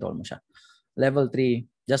makokontrol mo siya. Level 3,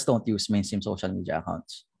 just don't use mainstream social media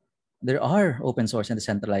accounts. There are open source and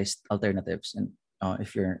decentralized alternatives, and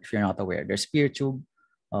if you're not aware, there's PeerTube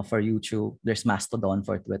for YouTube, there's Mastodon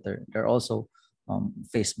for Twitter. There are also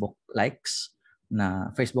Facebook likes na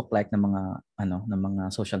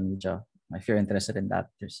mga social media. If you're interested in that,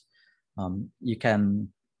 there's you can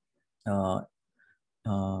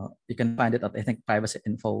find it at, I think,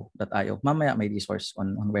 privacyinfo.io. Mamaya may resource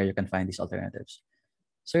on where you can find these alternatives.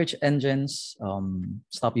 Search engines,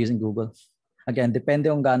 stop using Google. Again, depende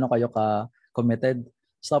kung gaano kayo ka-committed.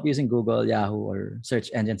 Stop using Google, Yahoo, or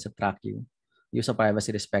search engines to track you. Use a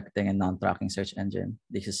privacy-respecting and non-tracking search engine.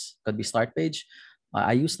 Could be Startpage.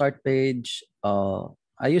 I use Startpage.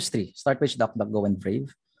 I use 3. Startpage, DuckDuckGo, and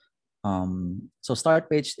Brave. So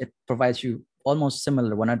Startpage, it provides you almost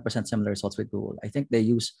 100% similar results with Google. I think they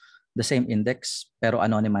use the same index pero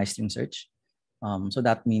anonymized yung search. So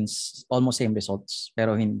that means almost same results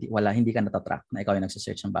pero hindi ka natatrack na ikaw yung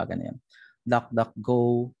nagsisearch ng bagay na yun.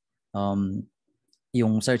 DuckDuckGo,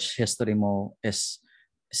 yung search history mo is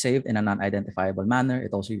saved in a non-identifiable manner. It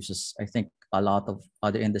also uses, I think, a lot of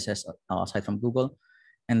other indices aside from Google.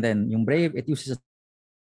 And then yung Brave, it uses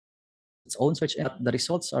its own search, and the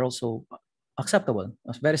results are also acceptable.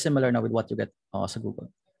 It's very similar now with what you get sa Google.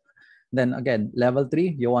 Then again, level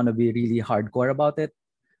 3, you want to be really hardcore about it.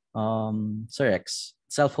 SirX,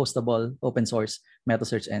 self-hostable, open source, meta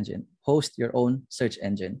search engine. Host your own search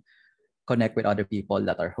engine. Connect with other people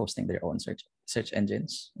that are hosting their own search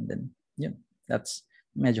engines. And then, yeah, that's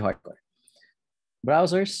medyo hardcore.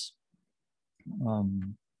 Browsers,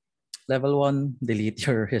 level 1, delete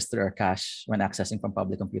your history or cache when accessing from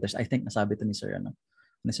public computers. I think nasabi to ni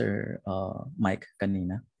Sir Mike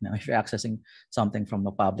kanina. Now, if you're accessing something from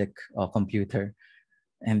a public computer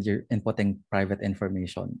and you're inputting private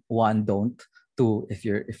information, 1, don't. 2, if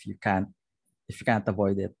you can't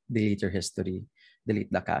avoid it, delete your history,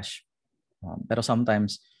 delete the cache. Pero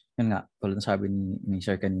sometimes, yun nga, tulad ng sabi ni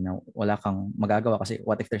Sir kanina, wala kang magagawa kasi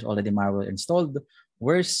what if there's already malware installed?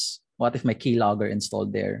 Worse, what if may keylogger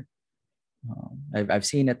installed there? I've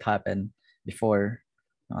seen it happen before.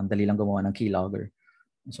 Ang dali lang gumawa ng keylogger.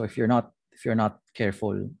 So if you're not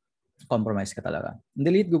careful, compromise ka talaga.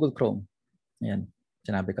 Delete Google Chrome. Yan,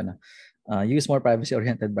 sinabi ko na. Use more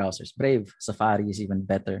privacy-oriented browsers. Brave, Safari is even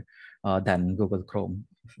better than Google Chrome,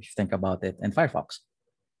 if you think about it. And Firefox.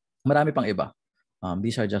 Marami pang iba.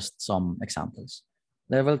 These are just some examples.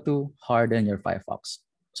 Level 2, harden your Firefox.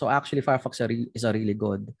 So actually, Firefox is a really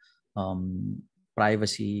good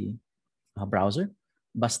privacy browser.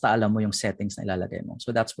 Basta alam mo yung settings na ilalagay mo.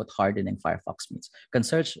 So that's what hardening Firefox means. You can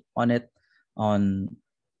search on it on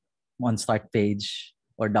Startpage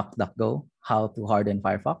or DuckDuckGo, how to harden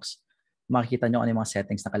Firefox. Makikita nyo ano yung mga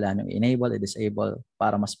settings na kailangan yung enable, disable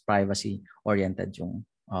para mas privacy-oriented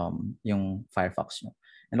yung Firefox nyo.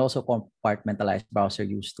 And also compartmentalized browser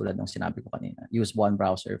use tulad ng sinabi ko kanina. Use one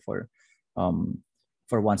browser for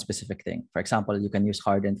one specific thing. For example, you can use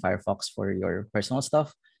hardened Firefox for your personal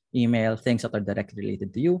stuff, email, things that are directly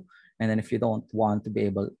related to you. And then if you don't want to be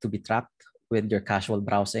able to be tracked with your casual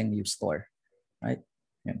browsing, use Store, right?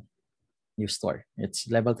 Yeah. Use Store. It's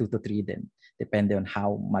level 2 to 3 then, depending on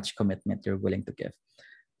how much commitment you're willing to give.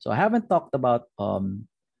 So I haven't talked about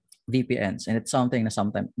VPNs, and it's something na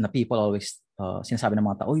sometimes na people always sinasabi ng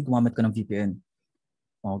mga tao, "Uy, gumamit ka ng VPN."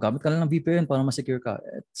 Gamit ka lang ng VPN para ma-secure ka.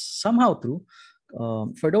 It's somehow true.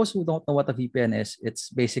 For those who don't know what a VPN is,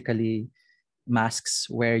 it's basically masks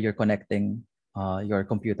where you're connecting your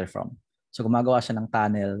computer from. So gumagawa siya ng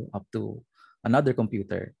tunnel up to another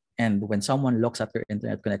computer. And when someone looks at your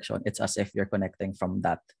internet connection, it's as if you're connecting from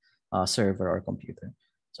that server or computer.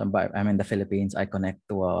 So I'm in the Philippines. I connect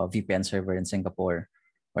to a VPN server in Singapore.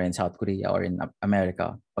 or in South Korea or in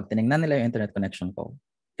America, pag tinignan nila yung internet connection ko,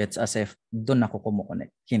 it's as if doon ako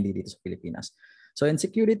kumukonect, hindi dito sa Pilipinas. So in the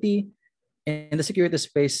security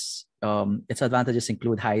space, its advantages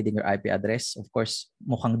include hiding your IP address. Of course,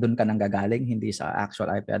 mukhang doon ka nang gagaling, hindi sa actual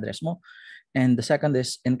IP address mo. And the second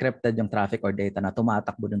is encrypted yung traffic or data na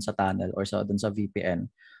tumatakbo dun sa tunnel or dun sa VPN.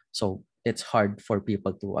 So it's hard for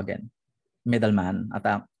people to, again, middleman at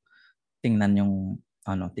tingnan yung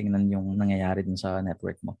nangyayari dun sa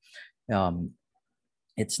network mo.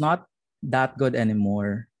 It's not that good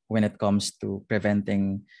anymore when it comes to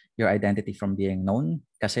preventing your identity from being known,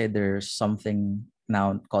 kasi there's something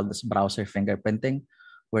now called this browser fingerprinting,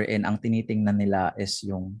 wherein ang tinitingnan nila is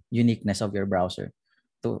yung uniqueness of your browser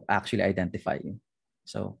to actually identify you.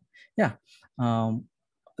 So yeah,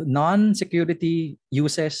 non-security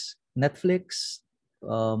uses, Netflix,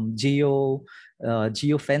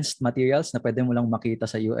 geo-fenced materials na pwede mo lang makita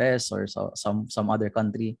sa US or some other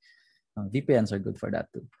country. VPNs are good for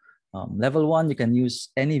that too. Level 1, you can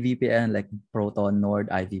use any VPN like Proton, Nord,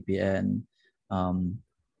 IVPN.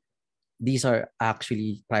 These are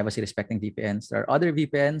actually privacy-respecting VPNs. There are other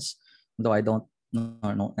VPNs, though I don't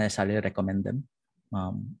necessarily recommend them,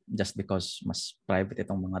 just because mas private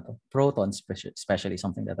itong mga to. Proton, especially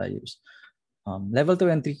something that I use. Level 2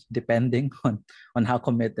 and 3, depending on how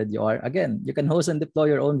committed you are. Again, you can host and deploy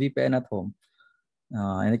your own VPN at home.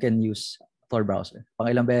 And you can use Tor browser. Pang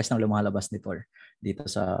ilang beses nang lumalabas ni Tor dito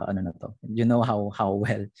sa ano na to. You know how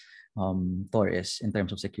well Tor is in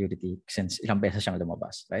terms of security since ilang beses siyang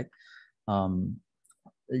lumabas, right?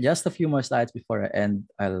 Just a few more slides before I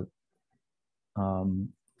end. I'll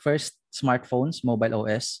first, smartphones, mobile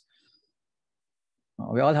OS.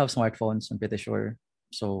 We all have smartphones, I'm pretty sure.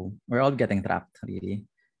 So we're all getting tracked, really.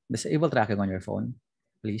 Disable tracking on your phone,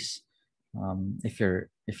 please. If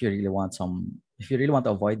you really want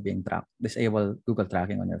to avoid being tracked, disable Google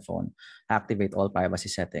tracking on your phone. Activate all privacy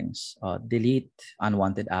settings. Delete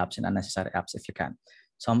unwanted apps and unnecessary apps if you can.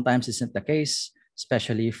 Sometimes this isn't the case,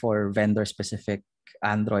 especially for vendor-specific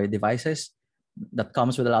Android devices that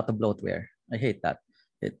comes with a lot of bloatware. I hate that.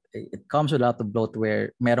 It comes with a lot of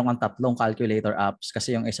bloatware. Merong ang tatlong calculator apps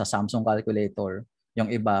kasi yung isa Samsung calculator, yung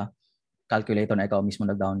iba calculator na ikaw mismo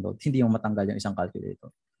nag-download. Hindi mo matanggal yung isang calculator,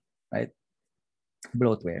 right?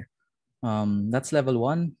 Bloatware. That's level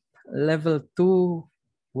 1. Level 2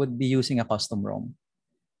 would be using a custom ROM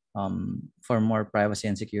for more privacy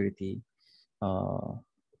and security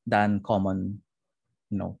than common,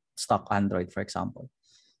 stock Android, for example,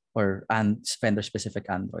 or vendor-specific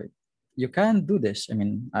Android. You can do this. I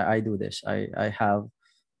mean, I do this. I have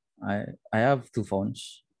two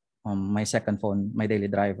phones. My second phone, my daily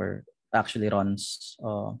driver, actually runs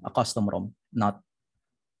a custom ROM, not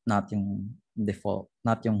yung default,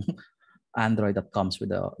 not yung Android that comes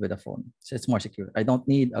with a phone. So it's more secure. I don't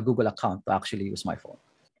need a Google account to actually use my phone.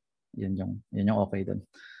 Yun yung okay dun.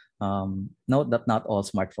 Note that not all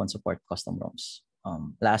smartphones support custom ROMs.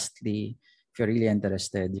 Lastly, if you're really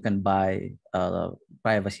interested, you can buy a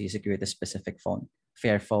privacy security specific phone.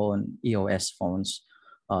 Fairphone, EOS phones,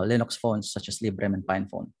 Linux phones such as Librem and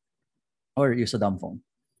PinePhone, or use a dumb phone.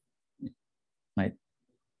 Right.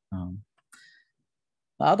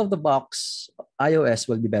 Out of the box, iOS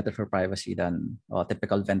will be better for privacy than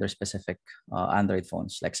typical vendor-specific Android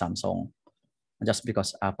phones like Samsung, just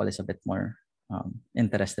because Apple is a bit more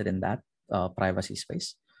interested in that privacy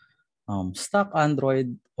space. Stock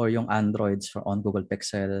Android or yung Androids on Google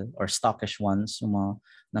Pixel or stockish ones, yung mga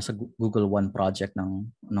nasa Google One project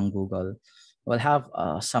ng Google, will have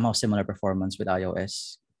somehow similar performance with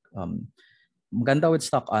iOS. Maganda with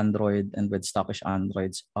stock Android and with stockish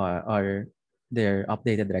Androids are they're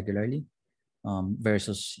updated regularly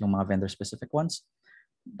versus yung mga vendor-specific ones.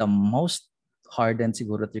 The most hardened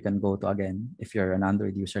siguro that you can go to, again, if you're an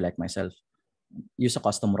Android user like myself, use a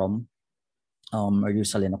custom ROM or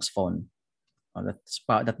use a Linux phone.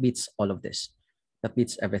 That beats all of this. That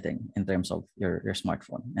beats everything in terms of your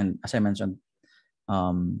smartphone. And as I mentioned,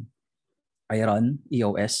 I run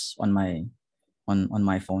EOS on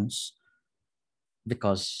my phones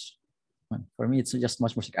because for me, it's just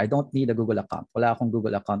much more secure. I don't need a Google account. Wala akong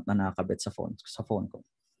Google account na nakakabit sa phone ko.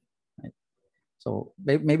 Right? So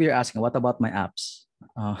maybe you're asking, what about my apps?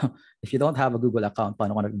 If you don't have a Google account,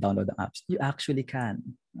 paano ka nag-download the apps? You actually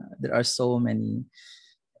can. There are so many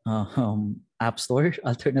app store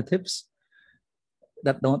alternatives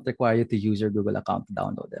that don't require you to use your Google account to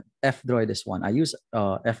download them. F-Droid is one. I use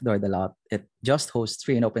F-Droid a lot. It just hosts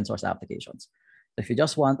free and open source applications. So if you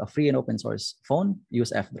just want a free and open source phone,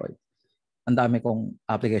 use F-Droid. Ang dami kong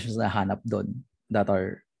applications na hanap doon that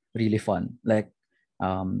are really fun. Like,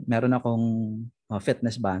 meron akong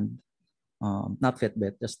fitness band not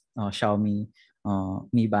Fitbit, just Xiaomi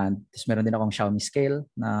Mi Band. Tapos meron din akong Xiaomi Scale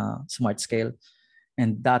na smart scale.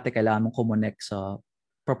 And dati kailangan mong connect sa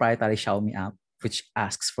proprietary Xiaomi app which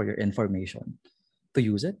asks for your information to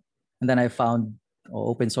use it. And then I found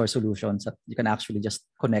open source solutions that you can actually just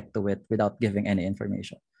connect to it without giving any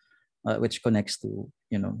information, which connects to,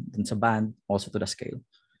 dun sa band, also to the scale.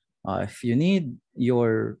 If you need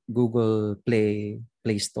your Google Play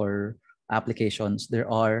Store applications, there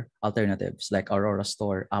are alternatives like Aurora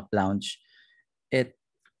Store, App Lounge. It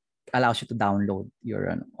allows you to download your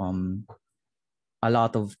a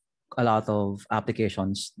lot of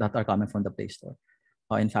applications that are coming from the Play Store.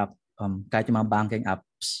 In fact, kahit yung mga banking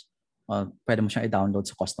apps, pwede mo siyang i-download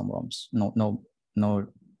sa custom ROMs. No,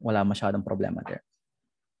 wala masyadong problema there.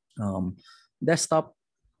 Desktop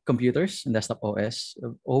computers and desktop OS,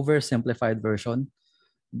 oversimplified version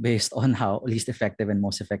based on how least effective and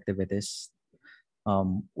most effective it is.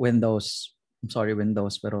 Windows, I'm sorry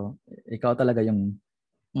Windows, pero ikaw talaga yung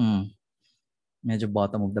medyo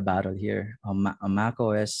bottom of the barrel here. Mac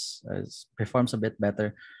OS performs a bit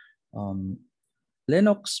better.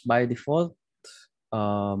 Linux by default,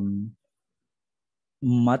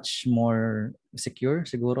 much more secure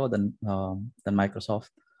siguro than Microsoft.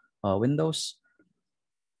 Windows,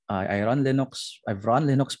 I run Linux. I've run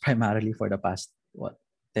Linux primarily for the past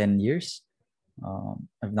 10 years.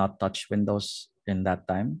 I've not touched Windows in that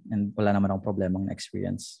time, and wala naman akong problemang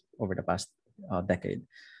experience over the past decade.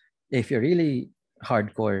 If you're really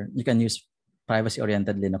hardcore, you can use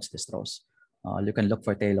privacy-oriented Linux distros. You can look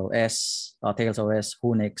for Tails OS,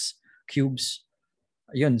 Hunix, Cubes.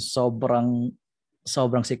 Yun, sobrang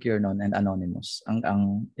secure nun and anonymous.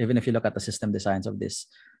 Even if you look at the system designs of this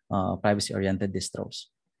privacy-oriented distros.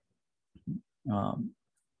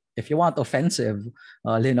 If you want offensive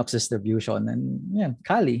Linux distribution, and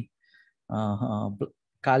Kali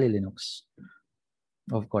Linux,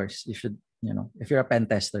 of course, you should, if you're a pen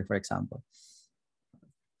tester, for example.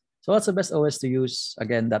 So what's the best OS to use?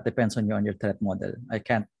 Again, that depends on your threat model.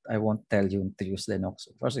 I won't tell you to use Linux.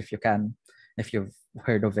 Of course, if you've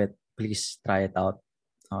heard of it, please try it out.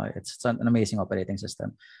 It's an amazing operating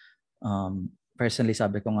system. Personally,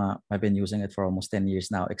 sabi ko nga, I've been using it for almost 10 years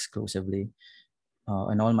now exclusively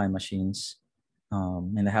on all my machines.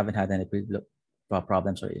 And I haven't had any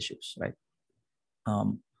problems or issues, right?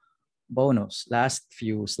 Bonus. Last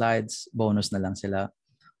few slides, bonus na lang sila.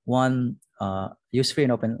 One, use free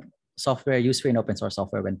and open source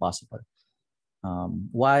software when possible.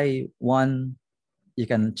 Why? One, you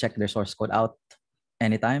can check their source code out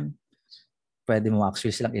anytime. Pwede mo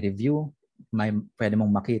actually silang i-review. Pwede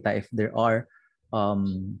mong makita if there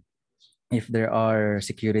are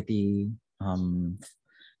security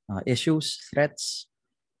issues, threats,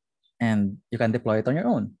 and you can deploy it on your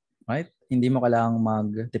own, right? Hindi mo kailangang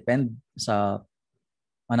mag-depend sa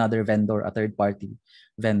another vendor, a third-party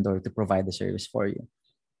vendor to provide the service for you.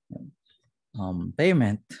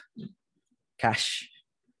 Payment, cash.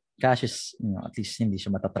 Cash is, at least hindi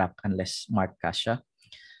siya matatrack unless marked cash siya.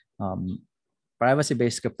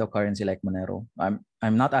 Privacy-based cryptocurrency like Monero.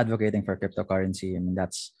 I'm not advocating for cryptocurrency. I mean,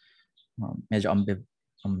 that's medyo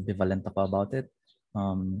ambivalent ako about it.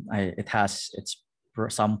 It has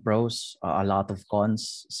some pros, a lot of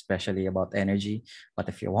cons, especially about energy. But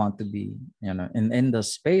if you want to be, in the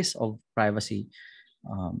space of privacy,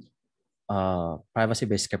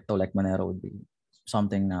 privacy-based crypto like Monero would be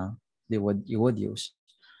something na you would use.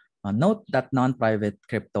 Note that non-private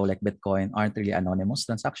crypto like Bitcoin aren't really anonymous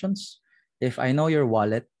transactions. If I know your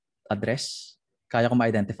wallet address, kaya ko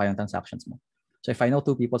ma-identify yung transactions mo. So if I know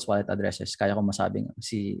two people's wallet addresses, kaya ko masabing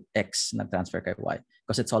si X nag-transfer kay Y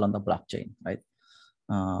because it's all on the blockchain, right?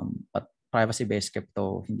 But privacy-based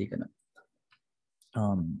crypto, hindi ganun.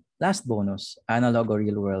 Last bonus, analog or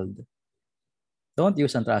real world. Don't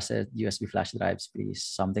use untrusted USB flash drives, please.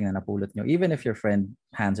 Something na napulot nyo, even if your friend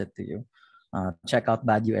hands it to you. Check out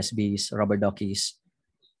bad USBs, rubber duckies,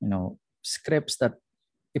 scripts that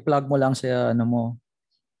i-plug mo lang sa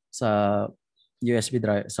sa USB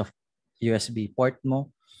drive, sa USB port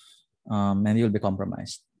mo, and you'll be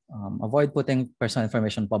compromised. Avoid putting personal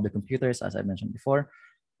information on public computers, as I mentioned before.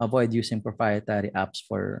 Avoid using proprietary apps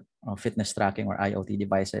for fitness tracking or IoT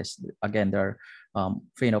devices. Again, there are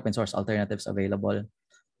free and open source alternatives available.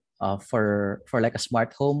 For like a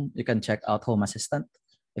smart home, you can check out Home Assistant.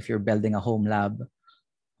 If you're building a home lab,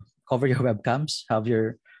 cover your webcams.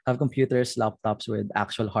 Have computers, laptops with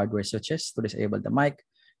actual hardware switches to disable the mic,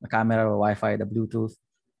 the camera, or Wi-Fi, the Bluetooth.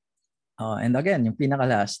 And again, yung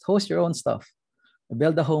pinaka-last, host your own stuff.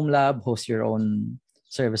 Build a home lab, host your own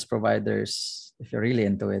service providers if you're really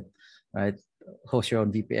into it, right? Host your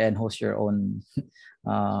own VPN, host your own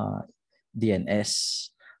DNS.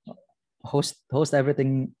 Host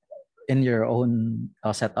everything in your own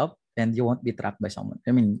setup, and you won't be tracked by someone.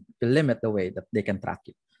 I mean, you limit the way that they can track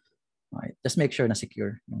you. Right? Just make sure na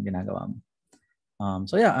secure yung ginagawa mo.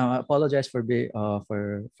 So yeah, I apologize for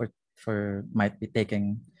might be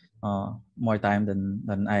taking more time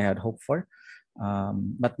than I had hoped for.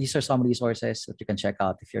 But these are some resources that you can check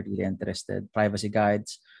out if you're really interested. Privacy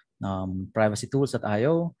guides,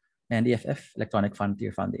 privacytools.io, and EFF, Electronic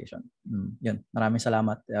Frontier Foundation. Yun. Maraming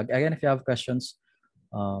salamat. Again, if you have questions,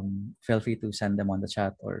 feel free to send them on the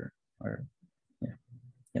chat or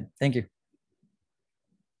yeah. Thank you.